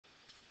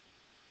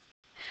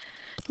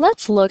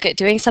let's look at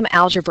doing some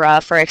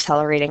algebra for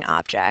accelerating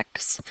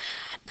objects.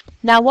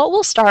 Now what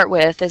we'll start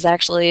with is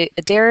actually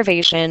a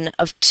derivation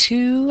of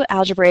two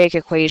algebraic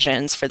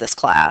equations for this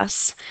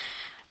class.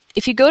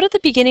 If you go to the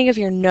beginning of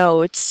your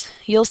notes,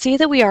 you'll see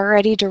that we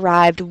already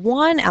derived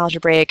one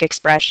algebraic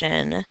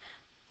expression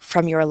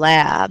from your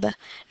lab.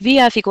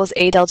 VF equals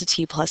A delta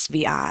t plus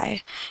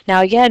VI.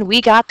 Now again,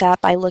 we got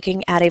that by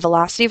looking at a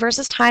velocity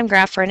versus time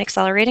graph for an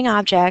accelerating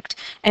object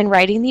and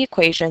writing the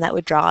equation that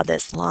would draw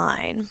this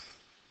line.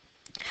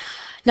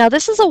 Now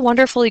this is a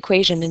wonderful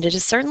equation and it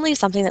is certainly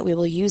something that we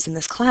will use in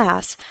this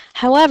class.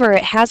 However,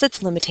 it has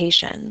its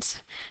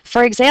limitations.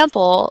 For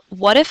example,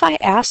 what if I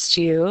asked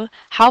you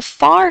how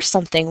far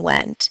something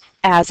went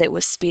as it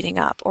was speeding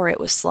up or it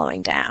was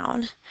slowing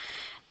down?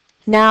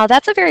 Now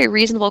that's a very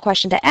reasonable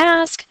question to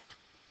ask,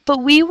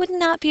 but we would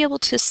not be able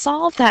to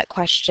solve that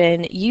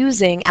question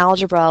using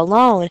algebra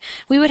alone.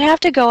 We would have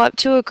to go up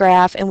to a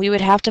graph and we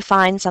would have to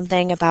find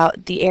something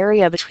about the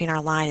area between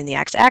our line and the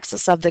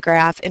x-axis of the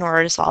graph in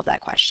order to solve that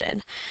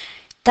question.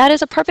 That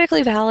is a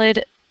perfectly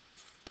valid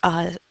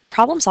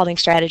problem-solving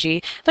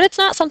strategy, but it's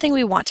not something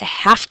we want to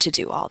have to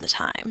do all the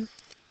time.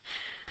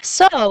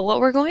 So what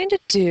we're going to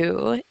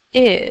do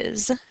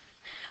is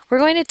we're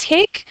going to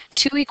take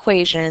two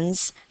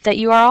equations that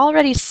you are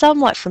already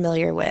somewhat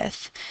familiar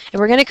with,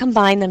 and we're going to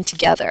combine them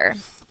together.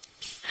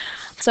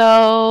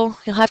 So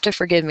you'll have to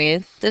forgive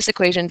me. This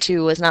equation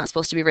 2 was not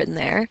supposed to be written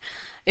there.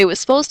 It was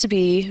supposed to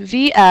be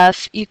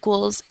VF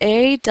equals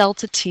A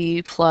delta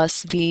t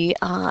plus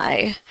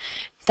VI.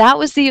 That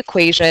was the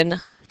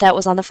equation that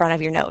was on the front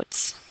of your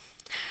notes.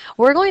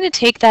 We're going to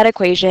take that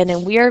equation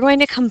and we are going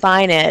to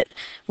combine it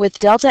with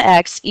delta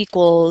x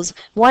equals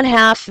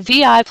 1/2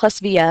 VI plus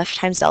VF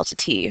times delta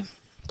t.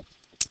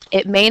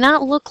 It may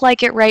not look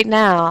like it right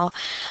now,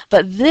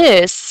 but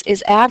this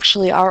is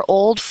actually our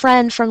old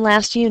friend from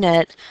last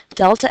unit,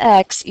 delta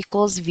x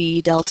equals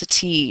V delta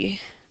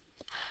t.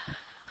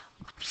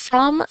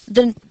 From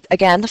the,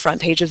 again, the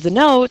front page of the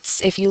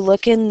notes, if you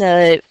look in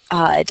the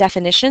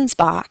definitions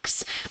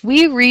box,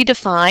 we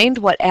redefined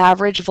what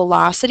average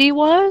velocity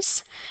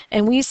was,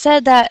 and we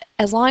said that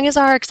as long as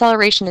our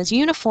acceleration is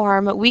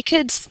uniform, we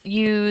could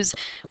use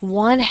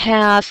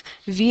 1/2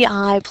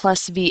 VI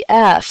plus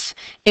VF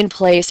in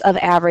place of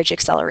average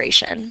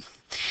acceleration.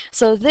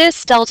 So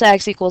this delta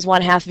x equals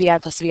 1/2 VI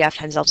plus VF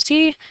times delta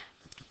t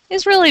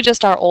is really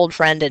just our old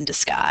friend in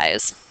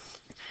disguise.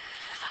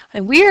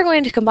 And we are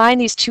going to combine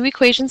these two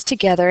equations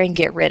together and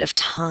get rid of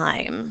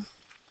time.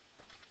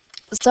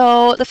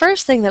 So the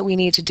first thing that we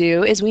need to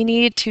do is we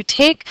need to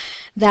take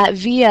that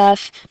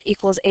VF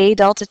equals A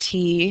delta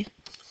t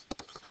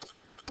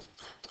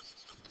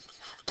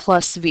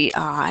plus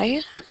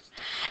VI,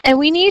 and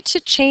we need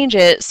to change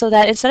it so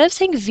that instead of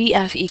saying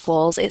VF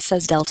equals, it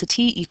says delta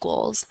t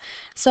equals.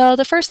 So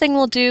the first thing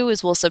we'll do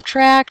is we'll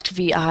subtract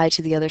VI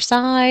to the other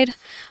side,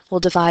 we'll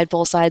divide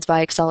both sides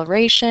by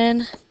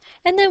acceleration,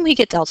 and then we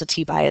get delta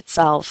t by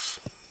itself.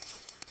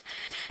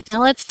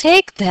 Now let's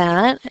take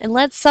that and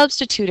let's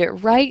substitute it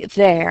right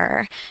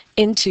there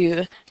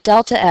into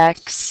delta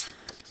x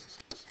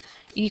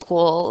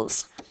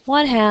equals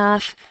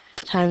 1/2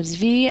 times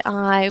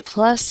VI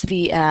plus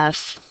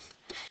VF.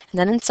 And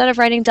then instead of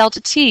writing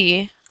delta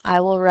t, I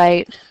will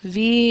write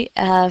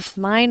VF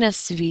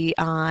minus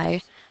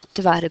VI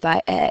divided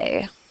by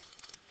A.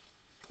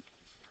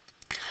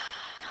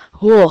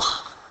 Whew,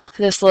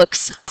 this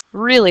looks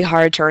really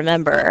hard to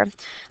remember.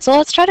 So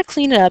let's try to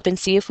clean it up and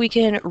see if we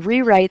can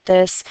rewrite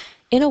this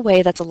in a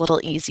way that's a little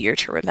easier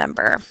to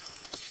remember.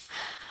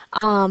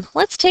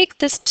 Let's take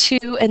this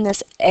 2 and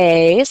this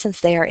A, since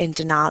they are in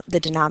the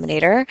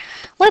denominator.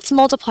 Let's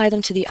multiply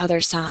them to the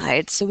other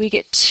side. So we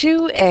get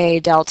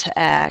 2A delta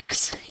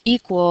x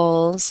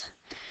equals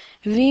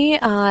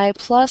VI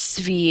plus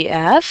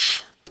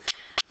VF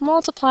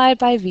multiplied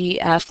by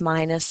VF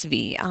minus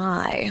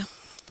VI.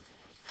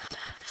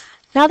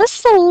 Now this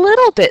is a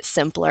little bit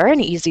simpler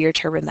and easier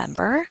to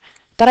remember,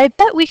 but I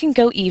bet we can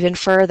go even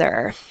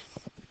further.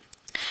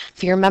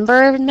 If you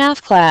remember in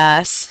math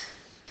class,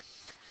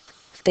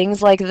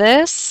 things like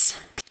this,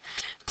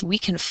 we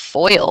can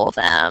FOIL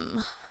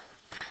them.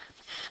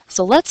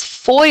 So let's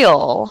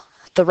FOIL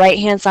the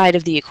right-hand side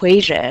of the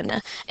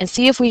equation and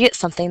see if we get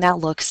something that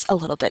looks a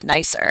little bit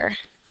nicer.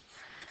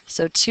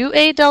 So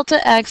 2A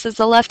delta x is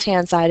the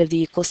left-hand side of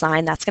the equal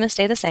sign. That's going to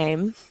stay the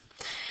same.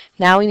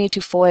 Now we need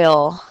to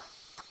FOIL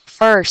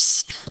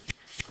first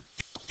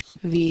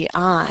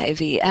VI,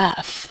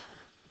 VF,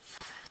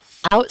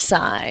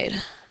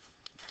 outside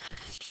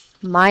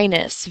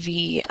minus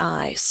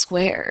VI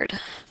squared,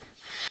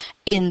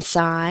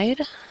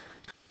 inside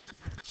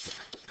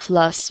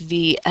plus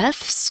VF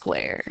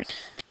squared,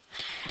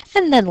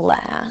 and then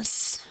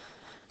last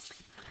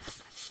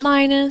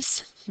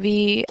minus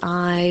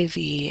VI,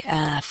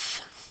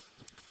 VF.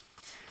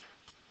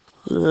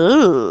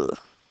 Ooh,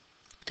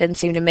 didn't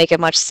seem to make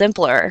it much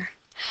simpler.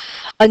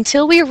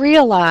 Until we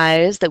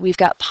realize that we've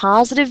got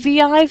positive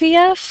VI,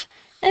 VF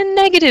and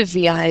negative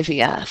VI,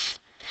 VF.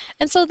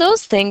 And so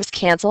those things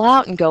cancel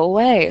out and go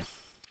away.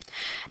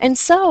 And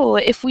so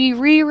if we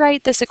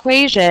rewrite this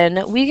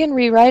equation, we can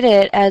rewrite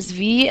it as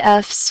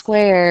VF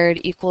squared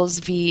equals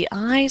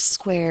VI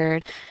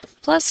squared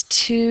plus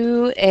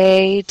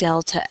 2A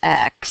delta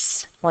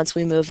X once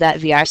we move that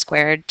VI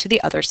squared to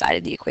the other side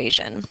of the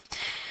equation.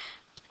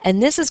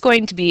 And this is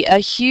going to be a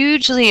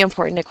hugely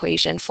important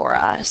equation for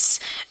us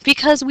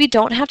because we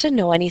don't have to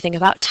know anything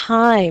about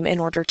time in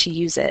order to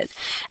use it.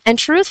 And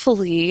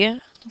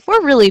truthfully,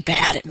 we're really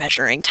bad at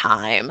measuring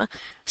time.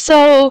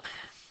 So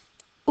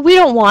we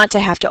don't want to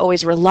have to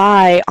always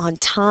rely on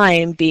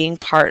time being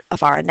part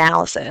of our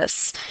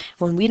analysis.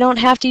 When we don't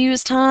have to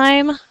use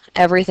time,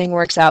 everything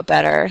works out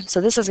better.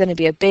 So this is going to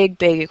be a big,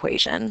 big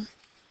equation.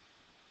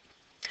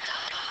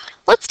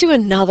 Let's do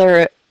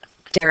another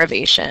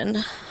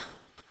derivation.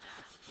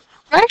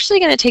 We're actually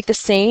going to take the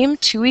same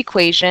two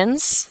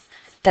equations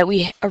that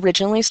we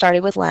originally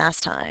started with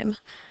last time.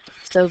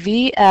 So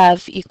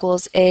VF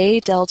equals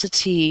A delta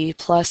T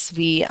plus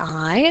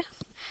VI.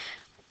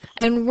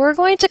 And we're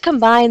going to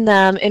combine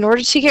them in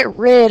order to get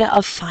rid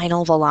of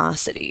final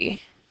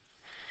velocity.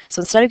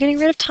 So instead of getting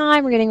rid of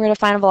time, we're getting rid of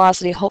final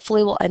velocity.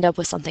 Hopefully we'll end up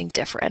with something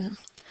different.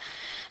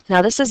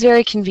 Now this is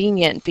very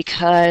convenient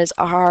because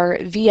our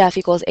VF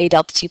equals A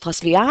delta T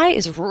plus VI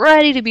is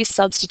ready to be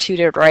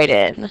substituted right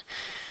in.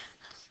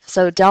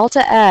 So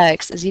delta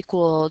X is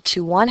equal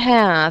to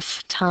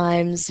 1/2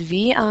 times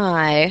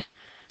VI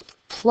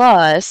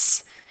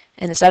plus,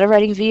 and instead of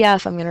writing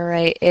VF, I'm going to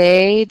write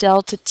A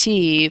delta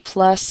T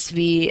plus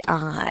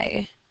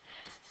VI.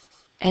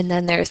 And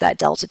then there's that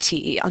delta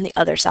T on the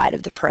other side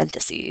of the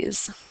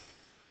parentheses.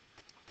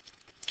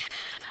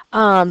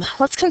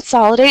 Let's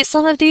consolidate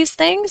some of these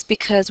things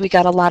because we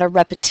got a lot of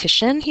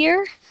repetition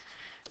here.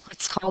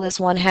 Let's call this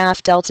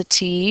 1/2 delta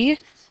T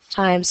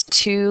times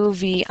 2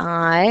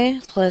 VI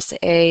plus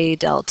A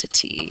delta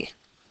T.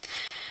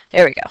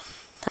 There we go.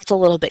 That's a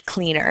little bit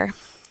cleaner.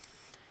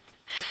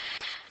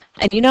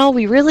 And you know,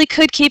 we really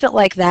could keep it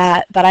like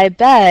that, but I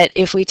bet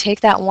if we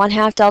take that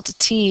 1/2 delta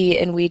T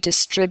and we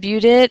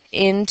distribute it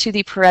into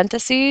the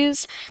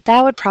parentheses,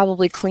 that would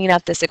probably clean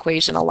up this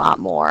equation a lot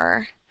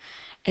more.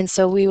 And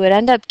so we would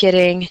end up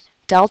getting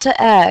delta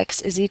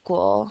X is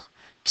equal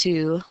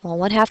to, well,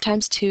 1/2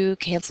 times 2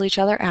 cancel each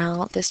other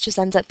out. This just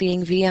ends up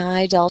being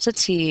VI delta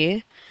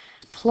T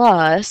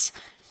plus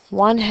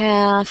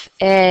 1/2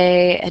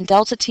 A, and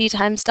delta T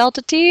times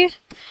delta T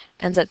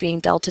ends up being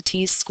delta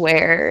T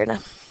squared.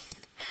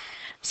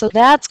 So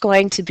that's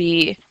going to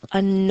be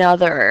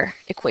another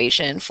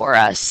equation for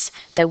us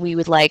that we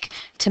would like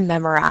to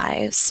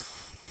memorize.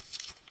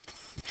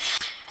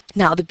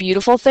 Now the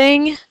beautiful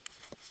thing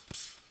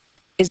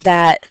is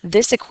that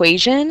this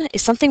equation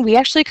is something we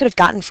actually could have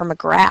gotten from a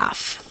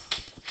graph.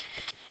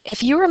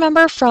 If you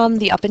remember from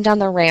the Up and Down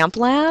the Ramp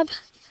lab,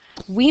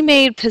 we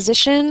made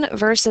position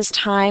versus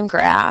time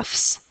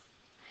graphs,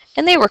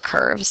 and they were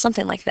curves,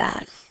 something like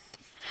that.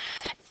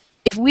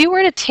 If we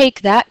were to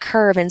take that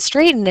curve and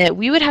straighten it,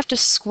 we would have to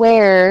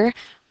square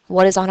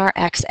what is on our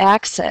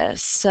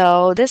x-axis.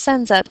 So this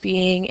ends up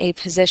being a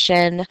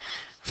position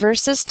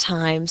versus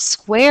time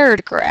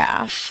squared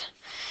graph.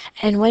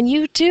 And when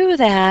you do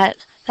that,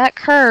 that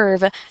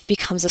curve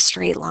becomes a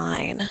straight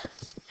line.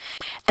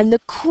 And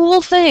the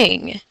cool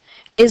thing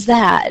is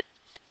that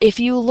if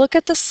you look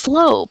at the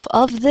slope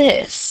of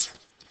this,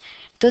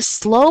 the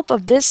slope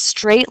of this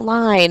straight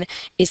line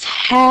is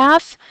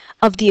half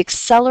of the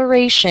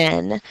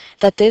acceleration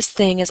that this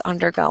thing is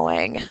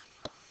undergoing.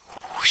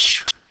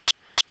 Whoosh.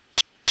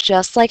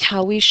 Just like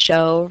how we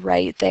show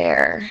right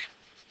there.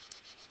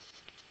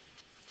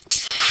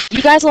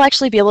 You guys will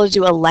actually be able to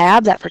do a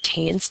lab that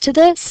pertains to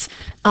this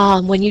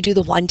when you do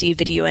the 1D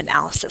video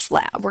analysis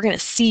lab. We're going to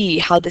see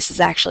how this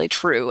is actually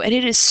true, and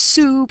it is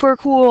super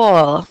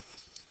cool.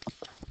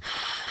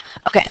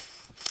 Okay,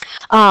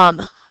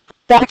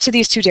 back to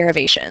these two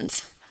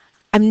derivations.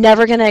 I'm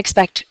never going to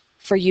expect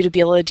for you to be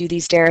able to do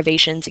these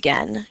derivations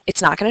again.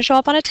 It's not going to show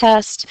up on a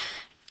test.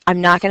 I'm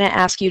not going to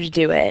ask you to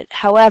do it.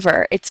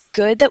 However, it's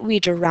good that we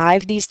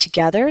derive these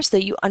together so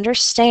that you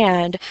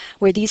understand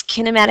where these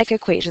kinematic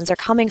equations are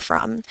coming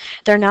from.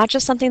 They're not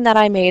just something that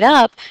I made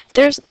up.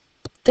 There's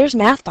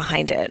math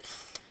behind it.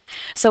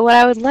 So what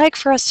I would like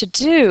for us to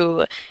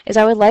do is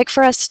I would like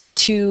for us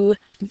to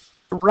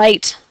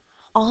write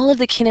all of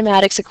the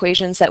kinematics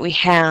equations that we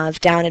have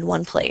down in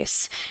one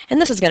place.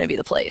 And this is going to be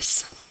the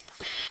place.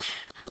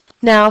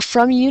 Now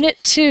from Unit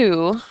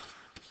 2,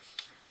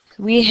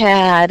 we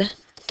had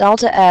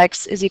delta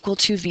X is equal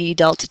to V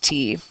delta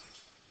T.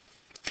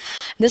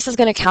 This is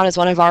going to count as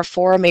one of our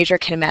 4 major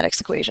kinematics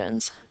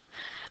equations.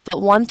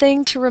 But one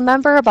thing to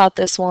remember about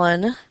this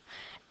one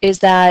is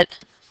that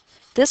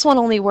this one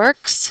only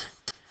works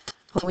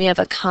when we have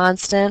a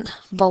constant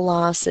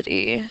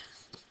velocity.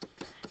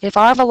 If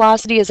our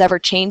velocity is ever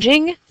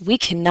changing, we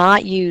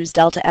cannot use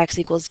delta X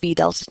equals V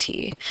delta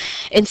T.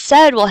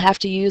 Instead, we'll have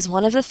to use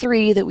one of the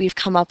 3 that we've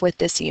come up with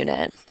this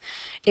unit.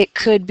 It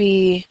could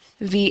be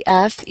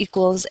VF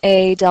equals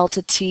A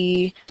delta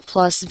T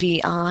plus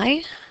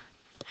VI.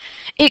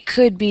 It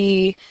could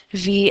be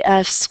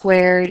VF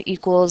squared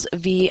equals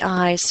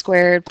VI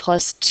squared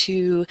plus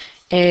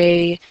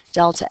 2A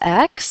delta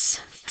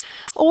X.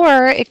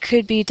 Or it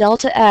could be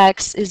delta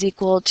X is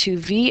equal to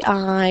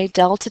VI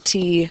delta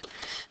T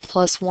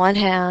plus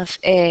 1/2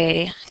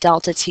 A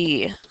delta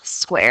T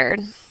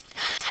squared.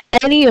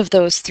 Any of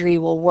those three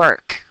will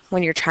work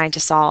when you're trying to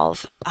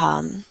solve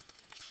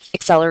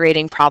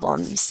accelerating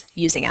problems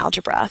using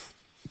algebra.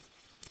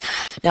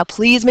 Now,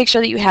 please make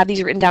sure that you have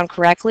these written down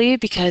correctly,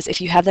 because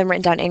if you have them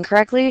written down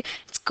incorrectly,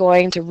 it's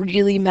going to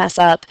really mess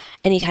up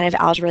any kind of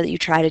algebra that you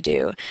try to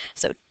do.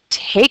 So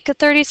take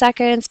 30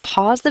 seconds,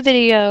 pause the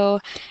video,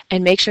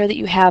 and make sure that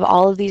you have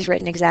all of these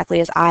written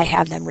exactly as I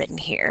have them written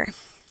here.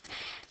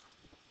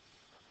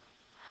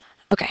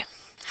 Okay,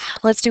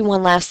 let's do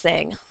one last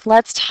thing.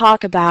 Let's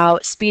talk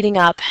about speeding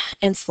up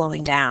and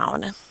slowing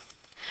down.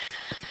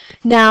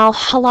 Now,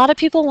 a lot of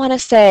people want to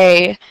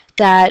say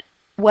that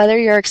whether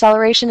your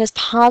acceleration is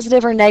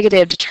positive or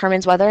negative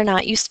determines whether or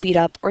not you speed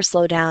up or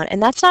slow down,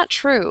 and that's not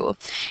true.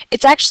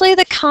 It's actually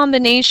the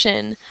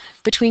combination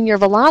between your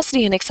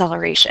velocity and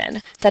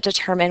acceleration that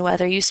determine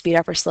whether you speed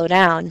up or slow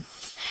down.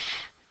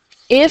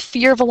 If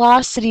your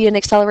velocity and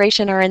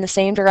acceleration are in the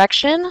same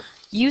direction,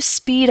 you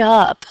speed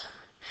up.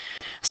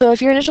 So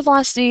if your initial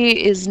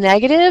velocity is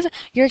negative,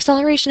 your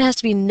acceleration has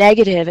to be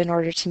negative in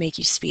order to make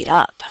you speed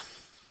up.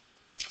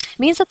 It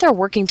means that they're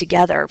working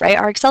together, right?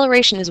 Our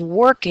acceleration is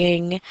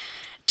working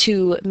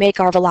to make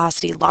our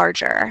velocity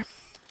larger.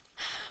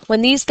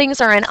 When these things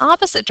are in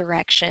opposite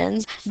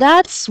directions,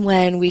 that's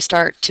when we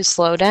start to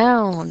slow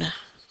down.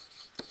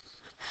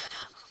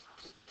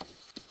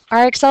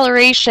 Our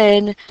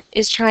acceleration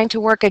is trying to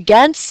work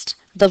against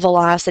the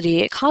velocity.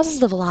 It causes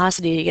the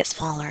velocity to get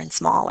smaller and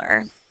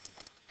smaller.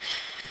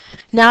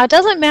 Now, it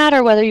doesn't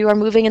matter whether you are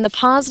moving in the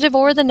positive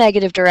or the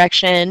negative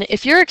direction.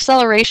 If your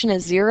acceleration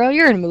is 0,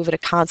 you're going to move at a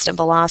constant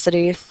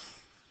velocity.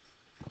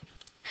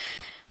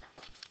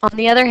 On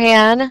the other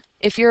hand,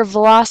 if your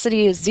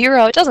velocity is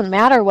 0, it doesn't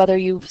matter whether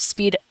you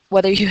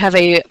have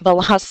a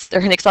velocity or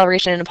an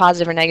acceleration in a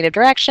positive or negative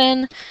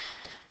direction.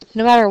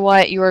 No matter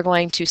what, you are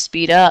going to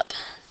speed up.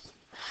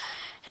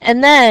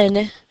 And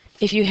then,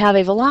 if you have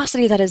a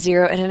velocity that is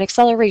 0 and an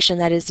acceleration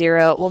that is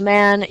 0, well,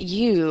 man,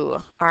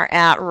 you are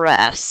at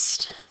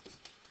rest.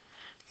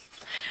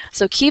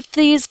 So keep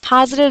these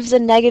positives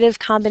and negative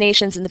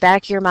combinations in the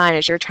back of your mind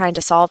as you're trying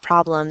to solve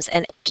problems,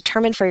 and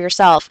determine for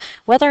yourself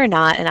whether or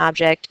not an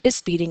object is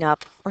speeding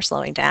up or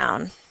slowing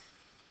down.